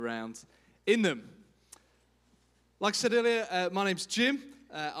around in them. Like I said earlier, my name's Jim.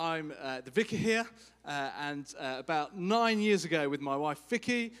 I'm the vicar here, and about 9 years ago with my wife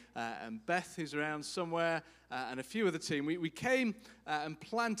Vicky and Beth, who's around somewhere, and a few of the team, we came and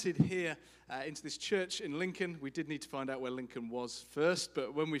planted here into this church in Lincoln. We did need to find out where Lincoln was first,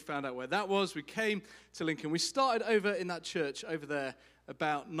 but when we found out where that was, we came to Lincoln. We started over in that church over there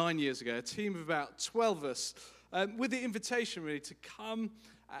about 9 years ago, a team of about 12 of us, with the invitation really to come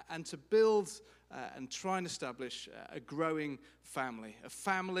and to build and try and establish a growing family, a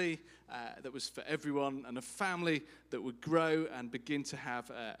family that was for everyone, and a family that would grow and begin to have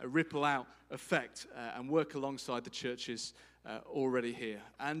a ripple out effect and work alongside the churches already here.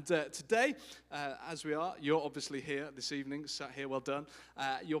 And today, as we are, you're obviously here this evening, sat here, well done.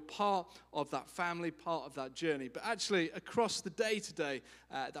 You're part of that family, part of that journey. But actually, across the day today,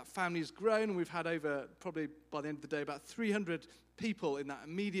 that family has grown, and we've had over, probably by the end of the day, about 300 people in that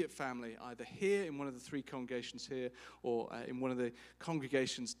immediate family, either here in one of the three congregations here or in one of the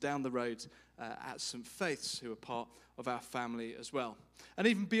congregations down the road at St. Faith's, who are part of our family as well. And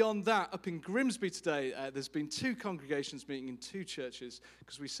even beyond that, up in Grimsby today, there's been two congregations meeting in two churches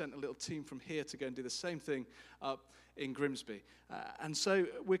because we sent a little team from here to go and do the same thing up in Grimsby. And so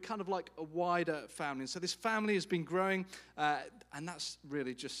we're kind of like a wider family. And so this family has been growing, and that's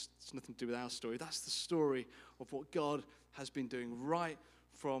really just, it's nothing to do with our story. That's the story of what God has been doing right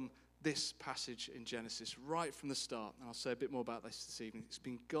from this passage in Genesis, right from the start. And I'll say a bit more about this evening. It's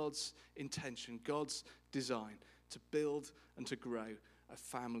been God's intention, God's design to build and to grow a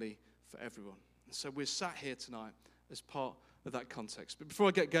family for everyone. And so we're sat here tonight as part of that context. But before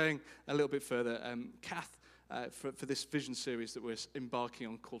I get going a little bit further, Kath, for this vision series that we're embarking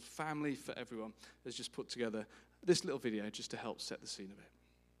on called Family for Everyone, has just put together this little video just to help set the scene of it.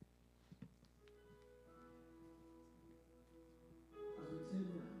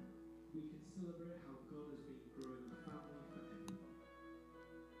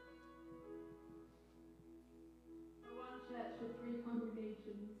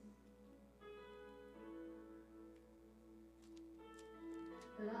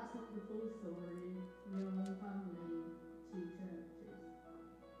 But that's not the full story. We are one family, two churches.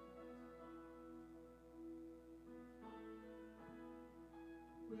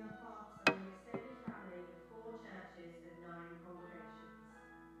 We are part of an extended family of 4 churches and 9 congregations.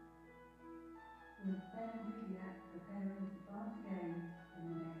 We're barely yet preparing to start again in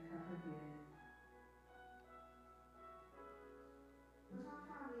the next couple of years. But our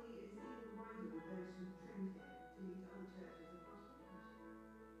family is even wider with those who trained here to lead other churches across the country.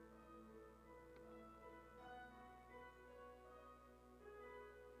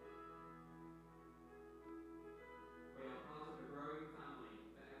 We are part of a growing family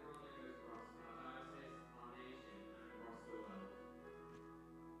for everyone that goes across our diocese, our nation, and across the world.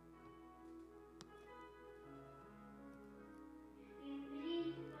 We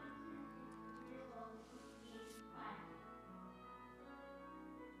believe in God's message in this world must be inspired.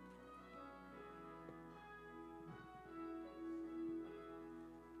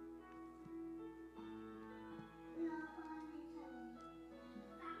 We are family challenge.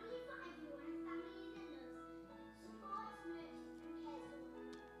 Family for everyone, family that loves, supports, nurtures and cares for one another.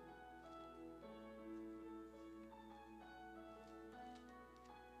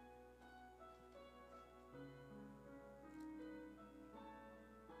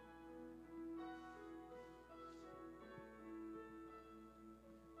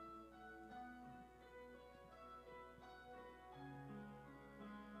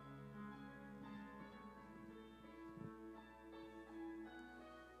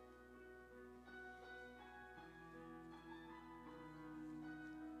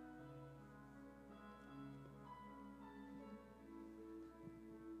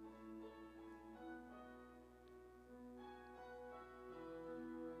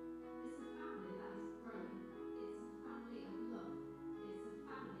 It's a family that is growing. It's a family of love. It's a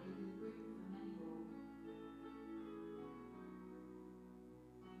family with room for many more.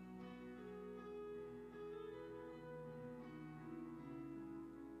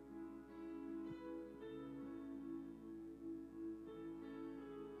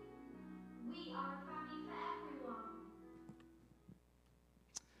 We are a family for everyone.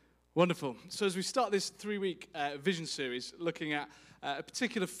 Wonderful. So as we start this 3-week vision series, looking at a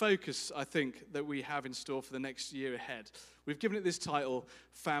particular focus, I think, that we have in store for the next year ahead, we've given it this title,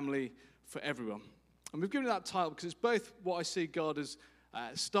 Family for Everyone. And we've given it that title because it's both what I see God has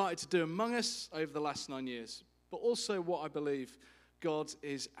started to do among us over the last 9 years, but also what I believe God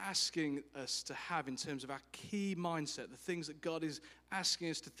is asking us to have in terms of our key mindset, the things that God is asking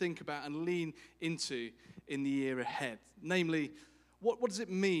us to think about and lean into in the year ahead. Namely, what does it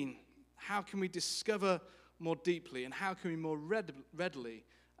mean? How can we discover more deeply, and how can we more readily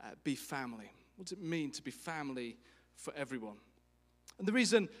be family? What does it mean to be family for everyone? And the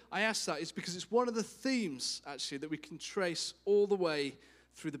reason I ask that is because it's one of the themes, actually, that we can trace all the way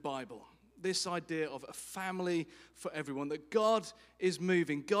through the Bible. This idea of a family for everyone, that God is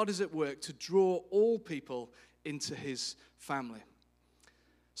moving, God is at work to draw all people into his family.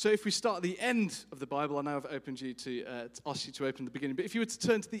 So if we start at the end of the Bible, I know I've opened you to ask you to open the beginning, but if you were to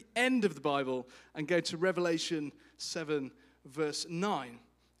turn to the end of the Bible and go to Revelation 7, verse 9,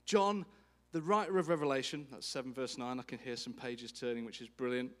 John, the writer of Revelation, that's 7 verse 9, I can hear some pages turning, which is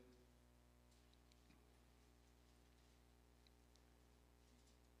brilliant.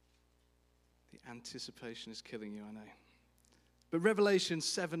 The anticipation is killing you, I know. But Revelation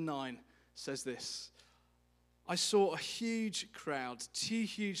 7:9 says this: I saw a huge crowd, too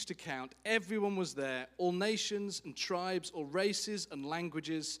huge to count. Everyone was there, all nations and tribes, all races and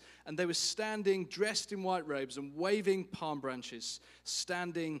languages, and they were standing dressed in white robes and waving palm branches,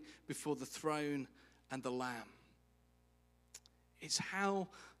 standing before the throne and the Lamb. It's how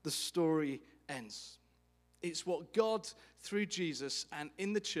the story ends. It's what God, through Jesus and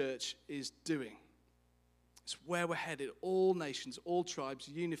in the church, is doing. It's where we're headed, all nations, all tribes,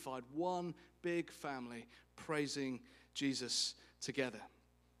 unified, one big family, praising Jesus together.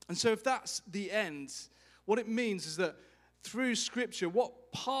 And so if that's the end, what it means is that through Scripture,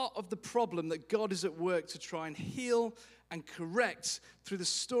 what part of the problem that God is at work to try and heal and correct through the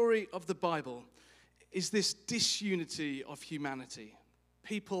story of the Bible is this disunity of humanity.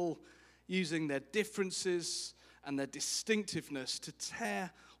 People using their differences and their distinctiveness to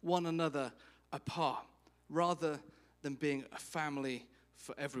tear one another apart, rather than being a family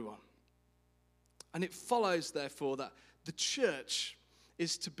for everyone. And it follows, therefore, that the church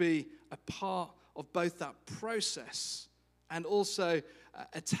is to be a part of both that process and also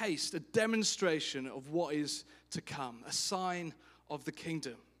a taste, a demonstration of what is to come, a sign of the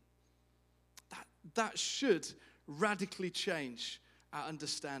kingdom. That should radically change our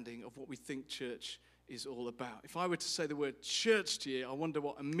understanding of what we think church is all about. If I were to say the word church to you, I wonder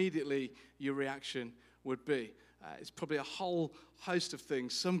what immediately your reaction would be. It's probably a whole host of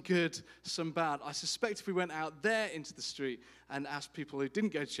things, some good, some bad. I suspect if we went out there into the street and asked people who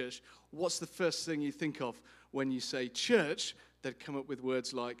didn't go to church, what's the first thing you think of when you say church, they'd come up with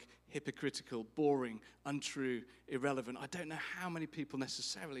words like hypocritical, boring, untrue, irrelevant. I don't know how many people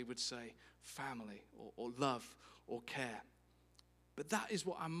necessarily would say family or love or care. But that is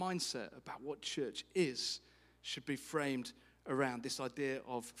what our mindset about what church is should be framed around, this idea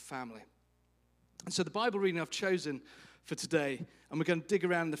of family. And so the Bible reading I've chosen for today, and we're going to dig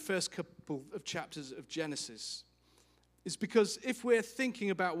around in the first couple of chapters of Genesis, is because if we're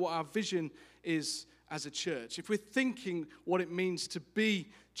thinking about what our vision is as a church, if we're thinking what it means to be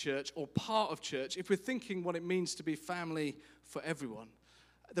church or part of church, if we're thinking what it means to be family for everyone,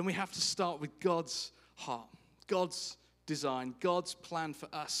 then we have to start with God's heart, God's design, God's plan for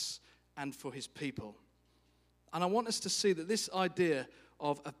us and for his people. And I want us to see that this idea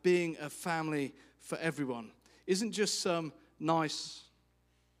of being a family for everyone isn't just some nice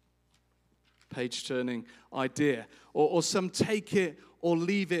page-turning idea or some take it or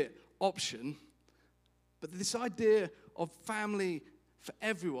leave it option, but this idea of family for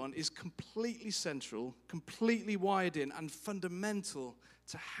everyone is completely central, completely wired in, and fundamental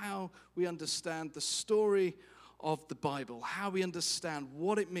to how we understand the story of the Bible, how we understand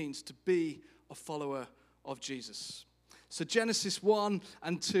what it means to be a follower of Jesus. So Genesis 1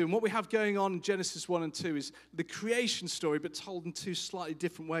 and 2, and what we have going on in Genesis 1 and 2 is the creation story, but told in two slightly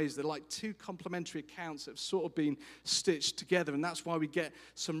different ways. They're like two complementary accounts that have sort of been stitched together, and that's why we get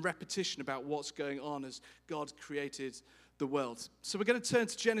some repetition about what's going on as God created the world. So we're going to turn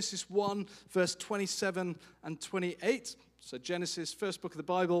to Genesis 1, verse 27 and 28. So Genesis, first book of the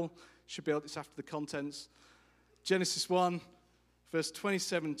Bible, should be able, it's after the contents. Genesis 1, verse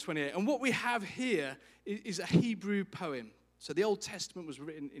 27 and 28. And what we have here is a Hebrew poem. So the Old Testament was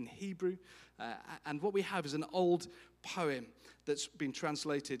written in Hebrew, and what we have is an old poem that's been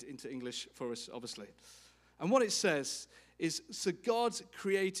translated into English for us, obviously. And what it says is, so God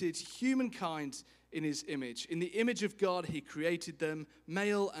created humankind in his image. In the image of God, he created them,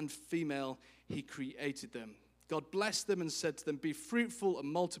 male and female, he created them. God blessed them and said to them, be fruitful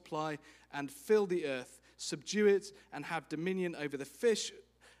and multiply and fill the earth, subdue it and have dominion over the fish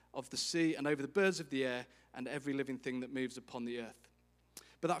of the sea and over the birds of the air and every living thing that moves upon the earth.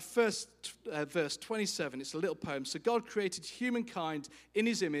 But that first verse, 27, it's a little poem. So God created humankind in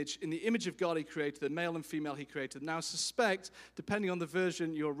his image. In the image of God he created them, male and female he created them. Now I suspect, depending on the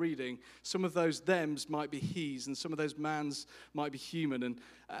version you're reading, some of those thems might be he's and some of those mans might be human. And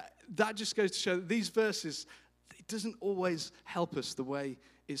that just goes to show that these verses, it doesn't always help us the way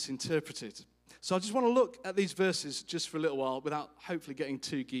it's interpreted. So I just want to look at these verses just for a little while without hopefully getting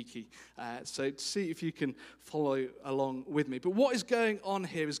too geeky. So see if you can follow along with me. But what is going on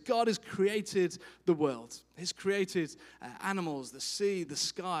here is God has created the world. He's created animals, the sea, the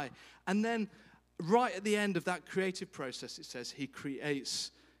sky. And then right at the end of that creative process, it says he creates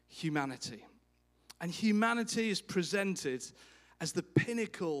humanity. And humanity is presented as the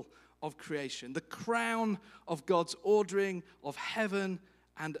pinnacle of creation, the crown of God's ordering of heaven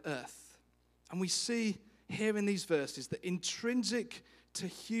and earth. And we see here in these verses that intrinsic to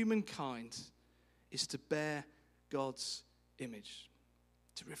humankind is to bear God's image,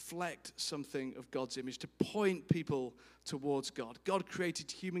 to reflect something of God's image, to point people towards God. God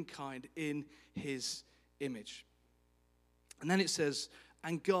created humankind in his image. And then it says,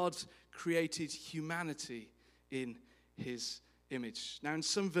 and God created humanity in his image. Now in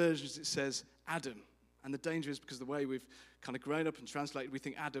some versions it says Adam. And the danger is because the way we've kind of grown up and translated, we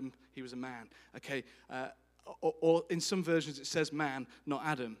think Adam, he was a man. Okay, or in some versions it says man, not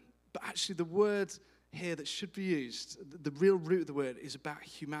Adam. But actually the word here that should be used, the real root of the word is about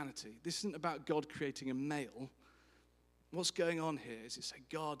humanity. This isn't about God creating a male. What's going on here is it's that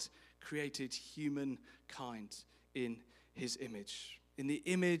God created humankind in his image. In the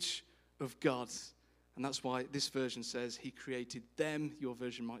image of God. And that's why this version says he created them. Your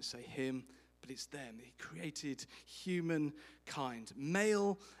version might say him. But it's them. He created humankind.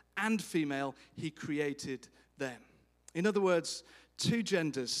 Male and female, he created them. In other words, two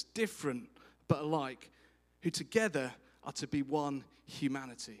genders, different but alike, who together are to be one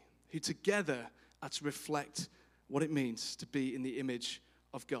humanity, who together are to reflect what it means to be in the image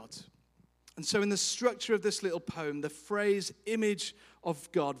of God. And so in the structure of this little poem, the phrase image of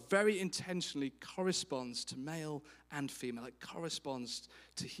God very intentionally corresponds to male and female. It corresponds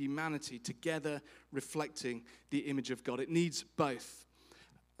to humanity together reflecting the image of God. It needs both.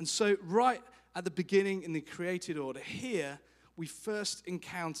 And so right at the beginning in the created order, here we first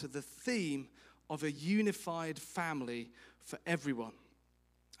encounter the theme of a unified family for everyone.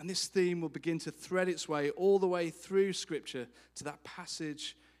 And this theme will begin to thread its way all the way through Scripture to that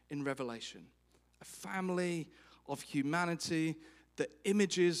passage in Revelation. A family of humanity that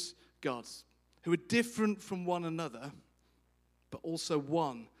images God, who are different from one another, but also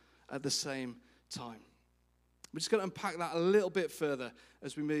one at the same time. We're just going to unpack that a little bit further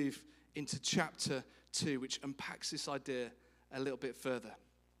as we move into chapter 2, which unpacks this idea a little bit further.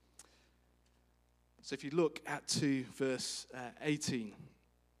 So if you look at 2 verse 18.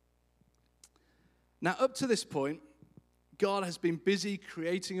 Now up to this point, God has been busy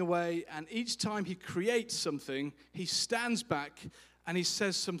creating a way, and each time he creates something, he stands back and he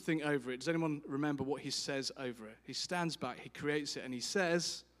says something over it. Does anyone remember what he says over it? He stands back, he creates it, and he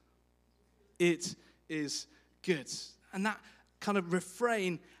says, it is good. And that kind of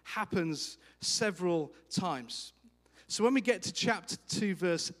refrain happens several times. So when we get to chapter 2,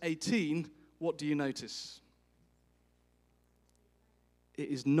 verse 18, what do you notice? It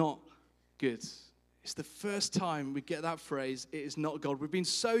is not good. It's the first time we get that phrase, it is not God. We've been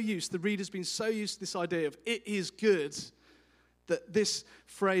so used, the reader's been so used to this idea of it is good, that this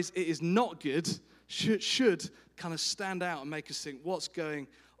phrase, it is not good, should kind of stand out and make us think, what's going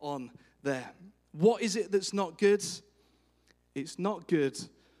on there? What is it that's not good? It's not good,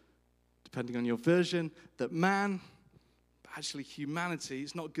 depending on your version, that man, actually humanity,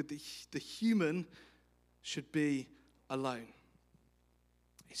 it's not good that the human should be alone.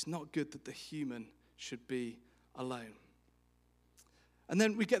 It's not good that the human should be alone. And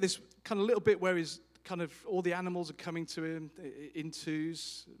then we get this kind of little bit where he's kind of, all the animals are coming to him in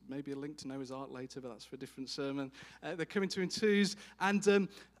twos. Maybe a link to Noah's Ark later, but that's for a different sermon. They're coming to him in twos, and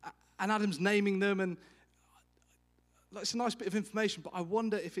Adam's naming them, and it's a nice bit of information, but I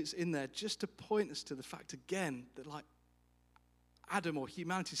wonder if it's in there just to point us to the fact again that like Adam or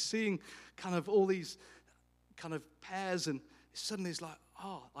humanity seeing kind of all these kind of pairs, and suddenly it's like,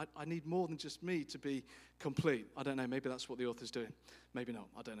 I need more than just me to be complete. I don't know, maybe that's what the author's doing. Maybe not,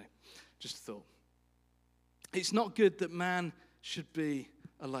 I don't know. Just a thought. It's not good that man should be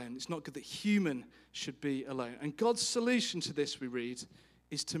alone. It's not good that human should be alone. And God's solution to this, we read,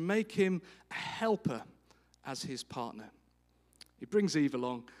 is to make him a helper as his partner. He brings Eve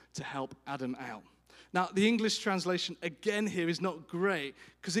along to help Adam out. Now, the English translation, again, here is not great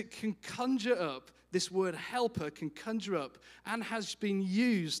because it can conjure up this word helper can conjure up and has been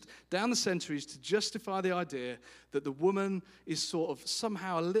used down the centuries to justify the idea that the woman is sort of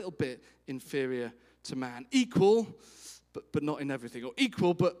somehow a little bit inferior to man. Equal, but not in everything. Or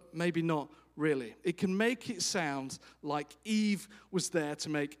equal, but maybe not really. It can make it sound like Eve was there to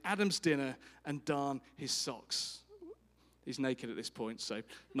make Adam's dinner and darn his socks. He's naked at this point, so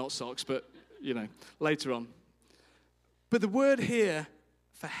not socks, but, later on. But the word here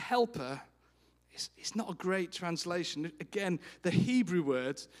for helper it's not a great translation. Again, the Hebrew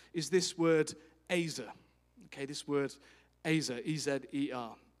word is this word Ezer. Okay, this word Ezer,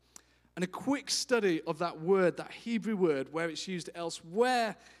 E-Z-E-R. And a quick study of that word, that Hebrew word, where it's used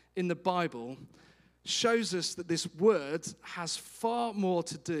elsewhere in the Bible, shows us that this word has far more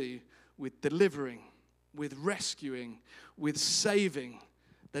to do with delivering, with rescuing, with saving,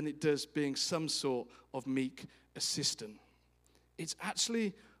 than it does being some sort of meek assistant. It's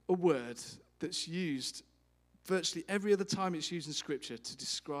actually a word that's used virtually every other time it's used in Scripture to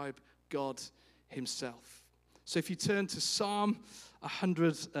describe God himself. So if you turn to Psalm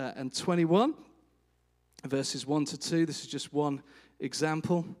 121, verses 1 to 2, this is just one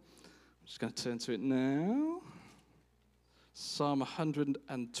example. I'm just going to turn to it now. Psalm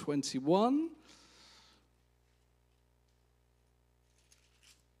 121.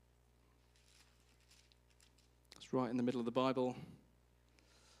 It's right in the middle of the Bible.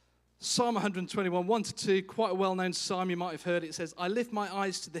 Psalm 121, 1 to 2, quite a well-known psalm. You might have heard it. It says, I lift my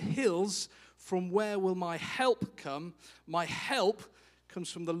eyes to the hills. From where will my help come? My help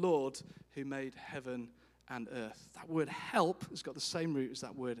comes from the Lord who made heaven and earth. That word help has got the same root as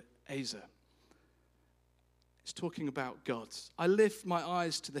that word Ezer. It's talking about God. I lift my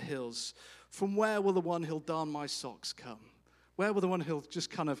eyes to the hills. From where will the one who'll darn my socks come? Where will the one who'll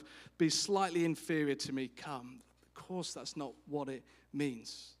just kind of be slightly inferior to me come? Of course, that's not what it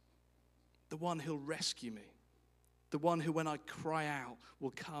means. The one who'll rescue me. The one who, when I cry out,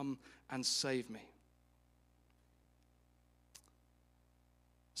 will come and save me.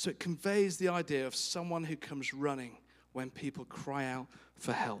 So it conveys the idea of someone who comes running when people cry out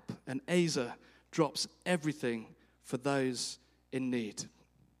for help. And Ezer drops everything for those in need.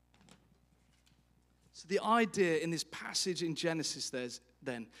 So the idea in this passage in Genesis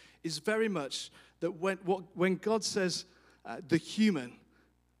then is very much that when God says the human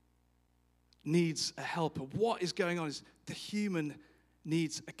needs a helper, what is going on is the human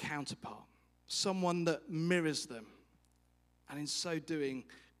needs a counterpart, someone that mirrors them, and in so doing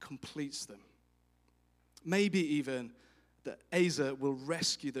completes them. Maybe even that Ezer will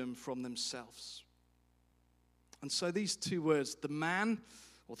rescue them from themselves. And so these two words, the man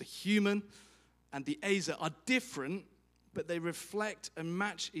or the human and the Ezer, are different, but they reflect and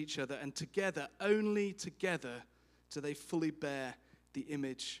match each other, and together, only together, do they fully bear the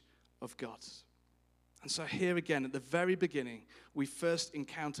image of God. And so here again, at the very beginning, we first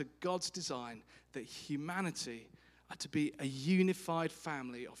encounter God's design that humanity are to be a unified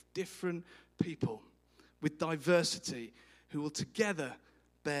family of different people with diversity who will together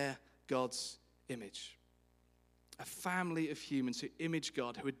bear God's image. A family of humans who image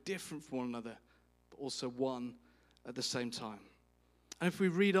God, who are different from one another, but also one at the same time. And if we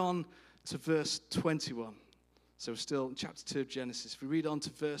read on to verse 21, so we're still in chapter 2 of Genesis. If we read on to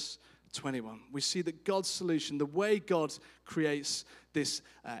verse 21, we see that God's solution, the way God creates this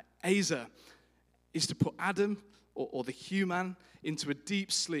Ezer, is to put Adam, or the human, into a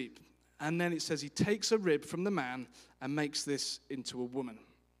deep sleep. And then it says he takes a rib from the man and makes this into a woman.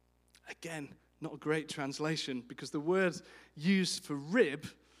 Again, not a great translation, because the word used for rib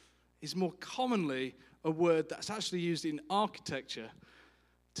is more commonly a word that's actually used in architecture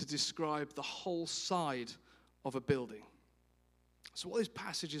to describe the whole side of a building. So what this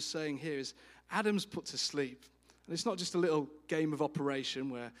passage is saying here is Adam's put to sleep. And it's not just a little game of operation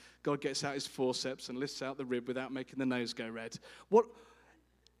where God gets out his forceps and lifts out the rib without making the nose go red. What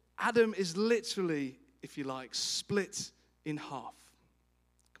Adam is literally, if you like, split in half.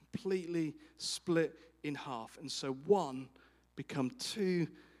 Completely split in half. And so one become two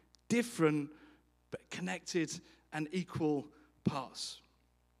different but connected and equal parts.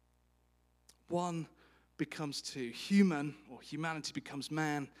 One becomes two. Human, or humanity, becomes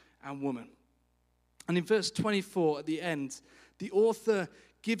man and woman. And in verse 24 at the end, the author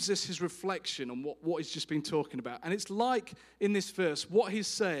gives us his reflection on what he's just been talking about. And it's like in this verse, what he's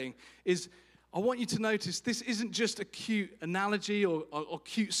saying is, I want you to notice this isn't just a cute analogy or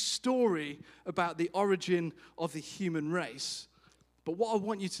cute story about the origin of the human race. But what I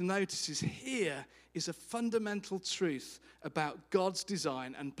want you to notice is here is a fundamental truth about God's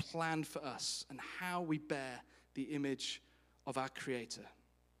design and plan for us and how we bear the image of our Creator.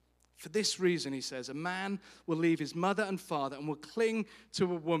 For this reason, he says, a man will leave his mother and father and will cling to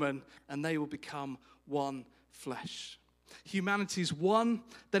a woman, and they will become one flesh. Humanity's one,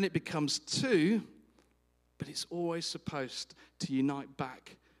 then it becomes two, but it's always supposed to unite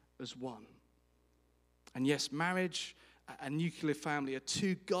back as one. And yes, marriage and nuclear family are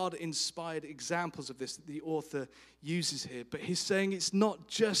two God-inspired examples of this that the author uses here. But he's saying it's not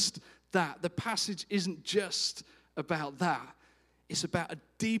just that. The passage isn't just about that. It's about a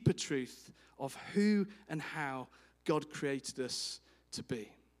deeper truth of who and how God created us to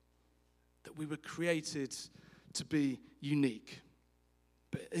be. That we were created to be unique.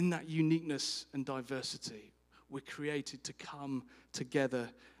 But in that uniqueness and diversity, we're created to come together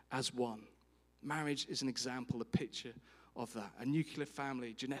as one. Marriage is an example, a picture of that. A nuclear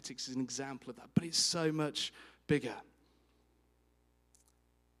family, genetics is an example of that. But it's so much bigger.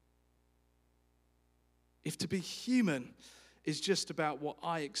 If to be human is just about what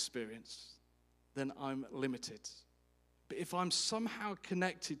I experience, then I'm limited. But if I'm somehow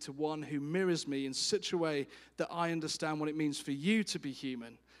connected to one who mirrors me in such a way that I understand what it means for you to be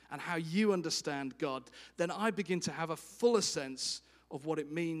human and how you understand God, then I begin to have a fuller sense of what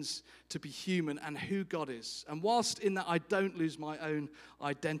it means to be human and who God is. And whilst in that I don't lose my own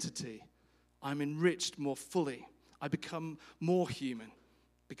identity, I'm enriched more fully. I become more human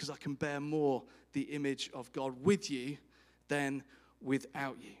because I can bear more the image of God with you than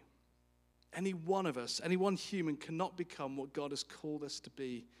without you. Any one of us, any one human cannot become what God has called us to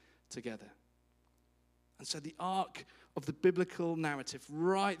be together. And so the arc of the biblical narrative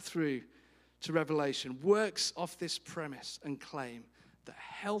right through to Revelation works off this premise and claim that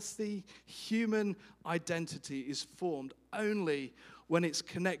healthy human identity is formed only when it's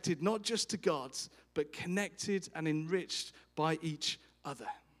connected not just to God, but connected and enriched by each other.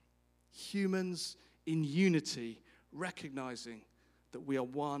 Humans in unity, recognizing that we are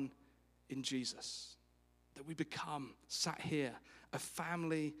one in Jesus. That we become, sat here, a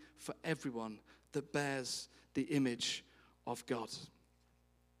family for everyone that bears the image of God.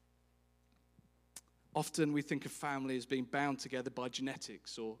 Often we think of family as being bound together by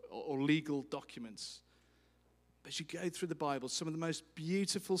genetics or legal documents. But as you go through the Bible, some of the most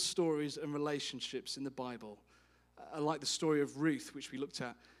beautiful stories and relationships in the Bible are like the story of Ruth, which we looked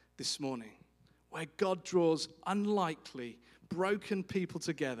at this morning, where God draws unlikely, broken people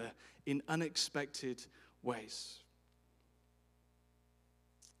together in unexpected ways.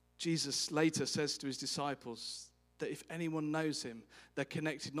 Jesus later says to his disciples that if anyone knows him, they're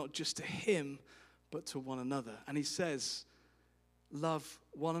connected not just to him, but to one another. And he says, love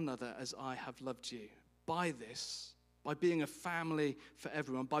one another as I have loved you. By this, by being a family for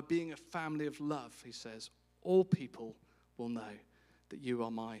everyone, by being a family of love, he says, all people will know that you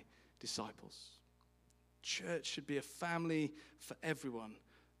are my disciples. Church should be a family for everyone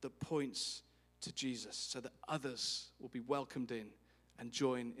that points to Jesus so that others will be welcomed in and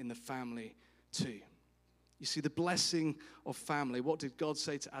join in the family too. You see, the blessing of family, what did God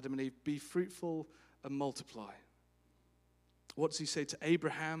say to Adam and Eve? Be fruitful and multiply. What does he say to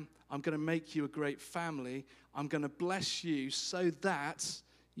Abraham? I'm going to make you a great family. I'm going to bless you so that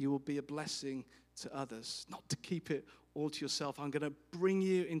you will be a blessing to others. Not to keep it all to yourself. I'm going to bring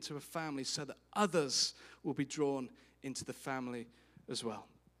you into a family so that others will be drawn into the family as well.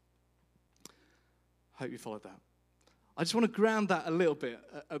 Hope you followed that. I just want to ground that a little bit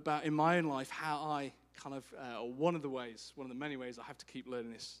about in my own life how I kind of, one of the many ways I have to keep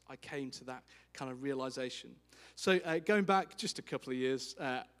learning this, I came to that kind of realization. So going back just a couple of years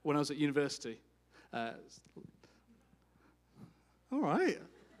when I was at university. All right.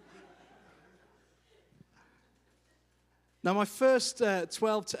 Now, my first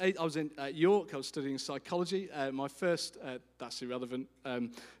 12 to 8, I was in York. I was studying psychology. My first, that's irrelevant,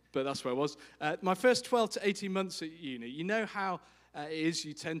 but that's where I was. My first 12 to 18 months at uni, you know how it is,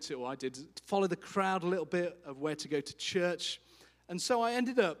 you tend to, or I did, follow the crowd a little bit of where to go to church. And so I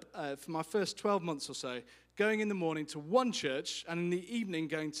ended up, for my first 12 months or so, going in the morning to one church and in the evening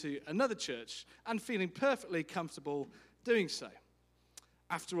going to another church and feeling perfectly comfortable doing so.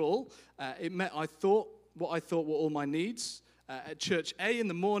 After all, it met, what I thought were all my needs. At Church A in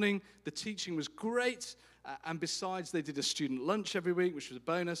the morning, the teaching was great, and besides, they did a student lunch every week, which was a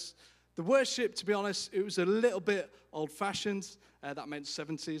bonus. The worship, to be honest, it was a little bit old-fashioned. That meant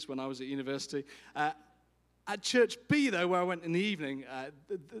 70s when I was at university. At Church B, though, where I went in the evening,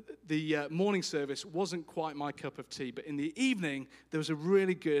 the morning service wasn't quite my cup of tea, but in the evening, there was a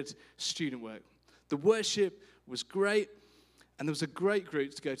really good student work. The worship was great, and there was a great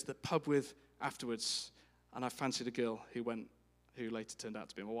group to go to the pub with afterwards. And I fancied a girl who later turned out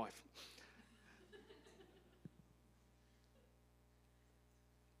to be my wife.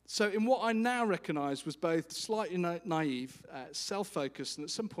 So in what I now recognise was both slightly naive, self-focused, and at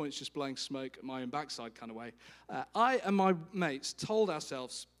some points just blowing smoke at my own backside kind of way, I and my mates told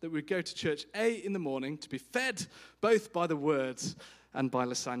ourselves that we'd go to church A in the morning to be fed both by the word and by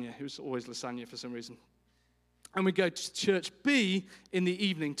lasagna. It was always lasagna for some reason. And we'd go to church B in the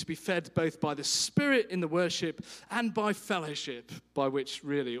evening to be fed both by the Spirit in the worship and by fellowship, by which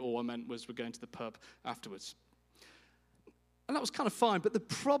really all I meant was we're going to the pub afterwards. And that was kind of fine, but the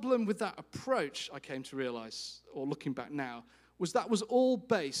problem with that approach, I came to realize, or looking back now, was that was all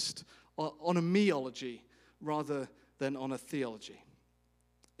based on a meology rather than on a theology.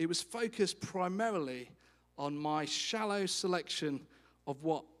 It was focused primarily on my shallow selection of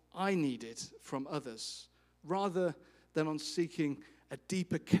what I needed from others, rather than on seeking a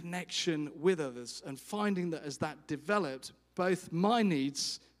deeper connection with others and finding that as that developed, both my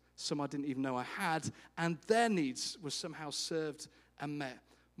needs, some I didn't even know I had, and their needs were somehow served and met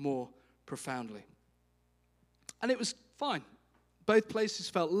more profoundly. And it was fine. Both places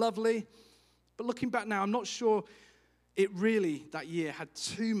felt lovely, but looking back now, I'm not sure it really, that year, had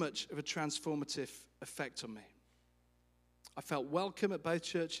too much of a transformative effect on me. I felt welcome at both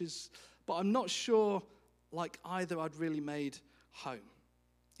churches, but I'm not sure, like either, I'd really made home.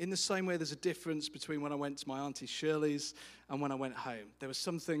 In the same way, there's a difference between when I went to my Auntie Shirley's and when I went home. There were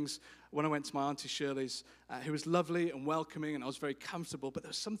some things when I went to my Auntie Shirley's who was lovely and welcoming, and I was very comfortable, but there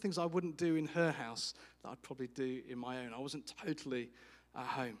were some things I wouldn't do in her house that I'd probably do in my own. I wasn't totally at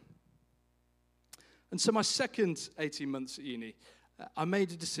home. And so my second 18 months at uni, I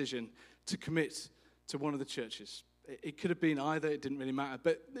made a decision to commit to one of the churches. It could have been either, it didn't really matter,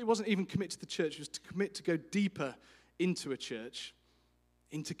 but it wasn't even commit to the church, it was to commit to go deeper into a church,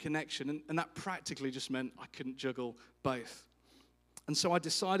 into connection, and that practically just meant I couldn't juggle both. And so I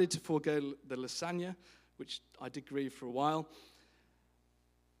decided to forego the lasagna, which I did grieve for a while.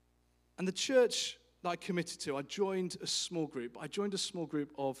 And the church that I committed to, I joined a small group. I joined a small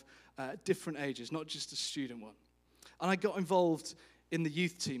group of different ages, not just a student one. And I got involved in the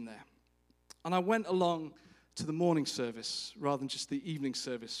youth team there. And I went along to the morning service rather than just the evening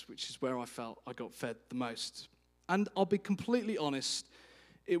service, which is where I felt I got fed the most. And I'll be completely honest,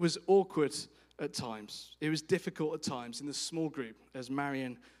 it was awkward at times. It was difficult at times in the small group as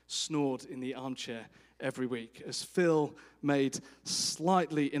Marion snored in the armchair every week, as Phil made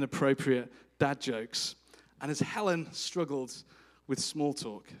slightly inappropriate dad jokes, and as Helen struggled with small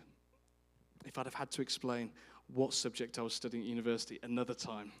talk. If I'd have had to explain what subject I was studying at university another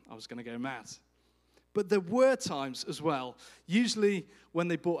time, I was going to go mad. But there were times as well, usually when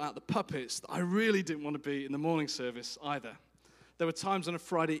they brought out the puppets, that I really didn't want to be in the morning service either. There were times on a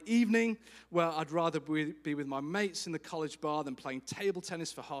Friday evening where I'd rather be with my mates in the college bar than playing table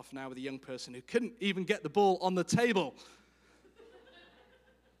tennis for half an hour with a young person who couldn't even get the ball on the table.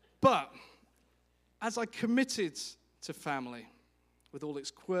 But as I committed to family, with all its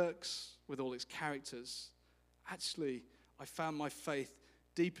quirks, with all its characters, actually I found my faith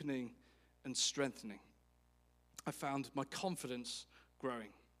deepening and strengthening. I found my confidence growing.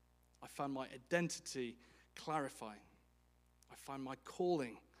 I found my identity clarifying. I found my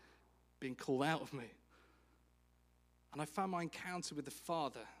calling being called out of me. And I found my encounter with the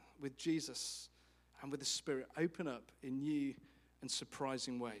Father, with Jesus, and with the Spirit open up in new and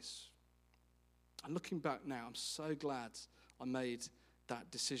surprising ways. And looking back now, I'm so glad I made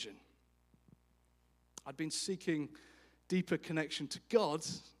that decision. I'd been seeking deeper connection to God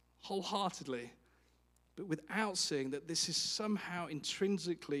wholeheartedly, but without seeing that this is somehow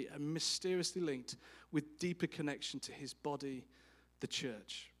intrinsically and mysteriously linked with deeper connection to his body, the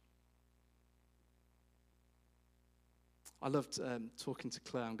church. I loved talking to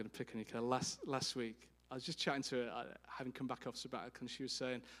Claire. I'm going to pick on you, Claire. Last week, I was just chatting to her, having come back off sabbatical, and she was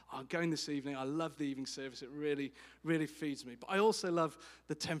saying, I'm going this evening. I love the evening service. It really, really feeds me. But I also love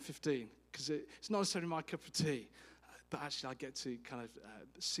the 10:15, because it's not necessarily my cup of tea. But actually, I get to kind of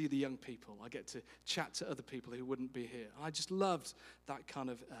see the young people. I get to chat to other people who wouldn't be here. And I just loved that kind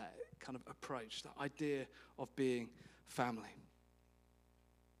of approach, that idea of being family.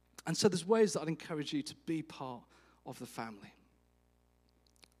 And so there's ways that I'd encourage you to be part of the family,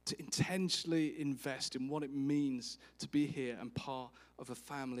 to intentionally invest in what it means to be here and part of a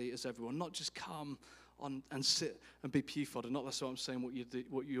family as everyone, not just come on and sit and be pew fodder. Not that's what I'm saying,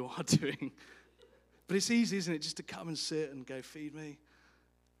 what you are doing. But it's easy, isn't it, just to come and sit and go, feed me,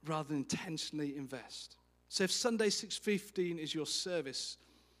 rather than intentionally invest. So if Sunday 6:15 is your service,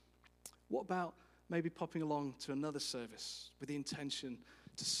 what about maybe popping along to another service with the intention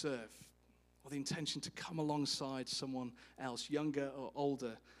to serve, or the intention to come alongside someone else, younger or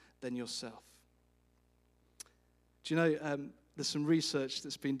older than yourself? Do you know, there's some research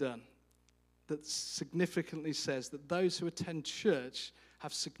that's been done that significantly says that those who attend church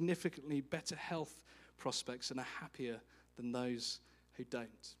have significantly better health prospects and are happier than those who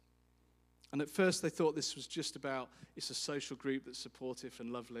don't. And at first they thought this was just about, it's a social group that's supportive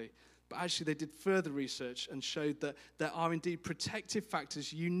and lovely. But actually they did further research and showed that there are indeed protective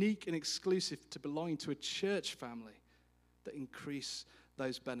factors unique and exclusive to belonging to a church family that increase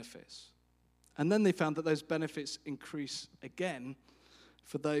those benefits. And then they found that those benefits increase again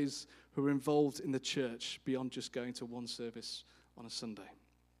for those who are involved in the church beyond just going to one service on a Sunday.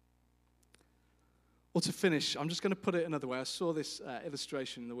 Or to finish, I'm just going to put it another way. I saw this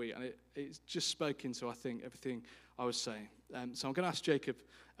illustration in the week, and it just spoke into, I think, everything I was saying. So I'm going to ask Jacob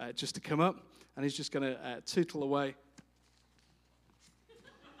just to come up, and he's just going to tootle away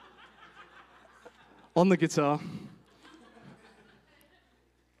on the guitar.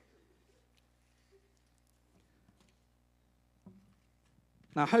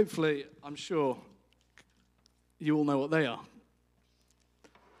 Now, hopefully, I'm sure you all know what they are.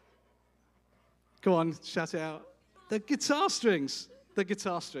 Go on, shout it out. The guitar strings. The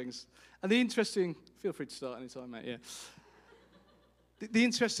guitar strings. And the interesting, feel free to start anytime, mate, yeah. The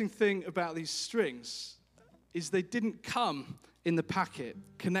interesting thing about these strings is they didn't come in the packet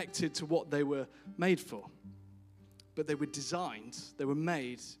connected to what they were made for. But they were designed, they were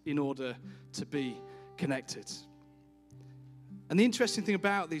made in order to be connected. And the interesting thing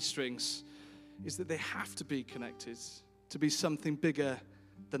about these strings is that they have to be connected to be something bigger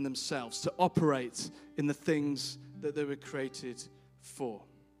than themselves, to operate in the things that they were created for.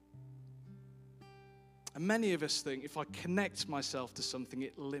 And many of us think if I connect myself to something,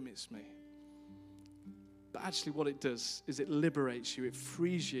 it limits me. But actually what it does is it liberates you, it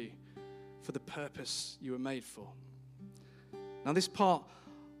frees you for the purpose you were made for. Now this part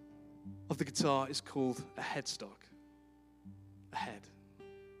of the guitar is called a headstock. A head.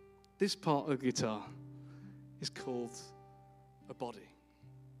 This part of the guitar is called a body.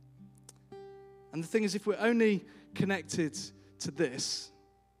 And the thing is, if we're only connected to this,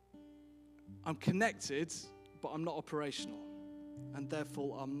 I'm connected, but I'm not operational. And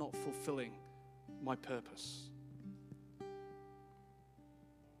therefore, I'm not fulfilling my purpose.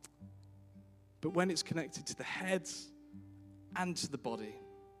 But when it's connected to the head and to the body,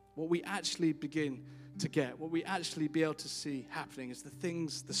 what we actually begin to get, what we actually be able to see happening is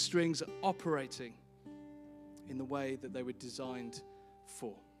the strings are operating in the way that they were designed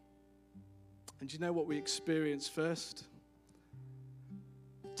for. And do you know what we experience first?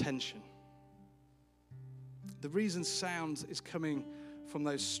 Tension. The reason sound is coming from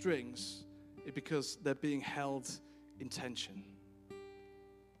those strings is because they're being held in tension.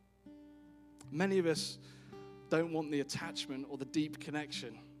 Many of us don't want the attachment or the deep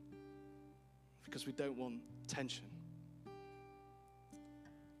connection because we don't want tension.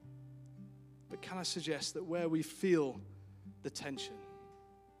 But can I suggest that where we feel the tension,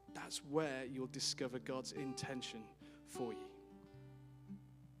 that's where you'll discover God's intention for you.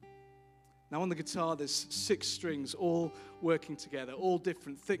 Now on the guitar, there's 6 strings all working together, all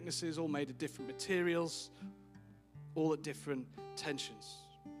different thicknesses, all made of different materials, all at different tensions.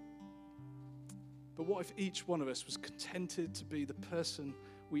 But what if each one of us was contented to be the person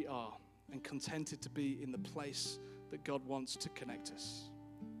we are and contented to be in the place that God wants to connect us?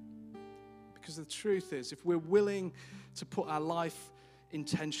 Because the truth is, if we're willing to put our life in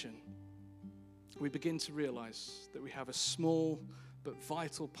tension, we begin to realize that we have a small but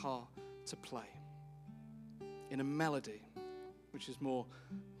vital part to play in a melody which is more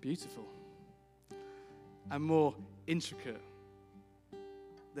beautiful and more intricate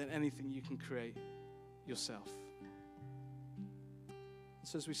than anything you can create yourself. And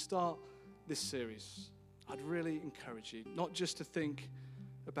so as we start this series, I'd really encourage you not just to think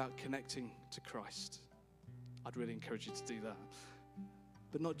about connecting to Christ. I'd really encourage you to do that.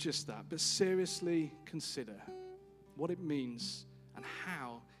 But not just that, but seriously consider what it means and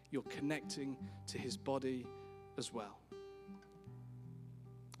how you're connecting to his body as well.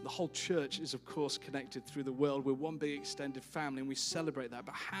 The whole church is, of course, connected through the world. We're one big extended family, and we celebrate that.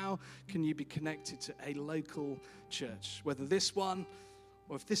 But how can you be connected to a local church? Whether this one,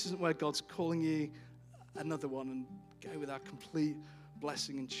 or if this isn't where God's calling you, another one, and go with our complete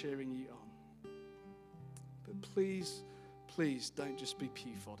blessing and cheering you on. But please don't just be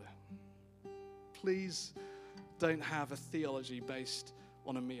pew fodder. Please don't have a theology based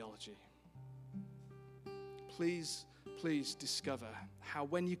on a meology. Please discover how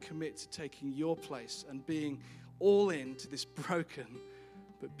when you commit to taking your place and being all in to this broken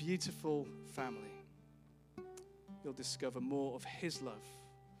but beautiful family, you'll discover more of his love,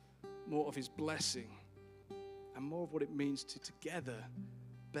 more of his blessing, and and more of what it means to together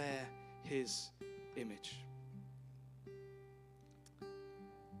bear his image.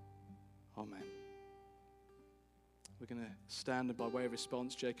 Amen. We're going to stand, and by way of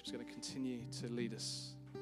response, Jacob's going to continue to lead us.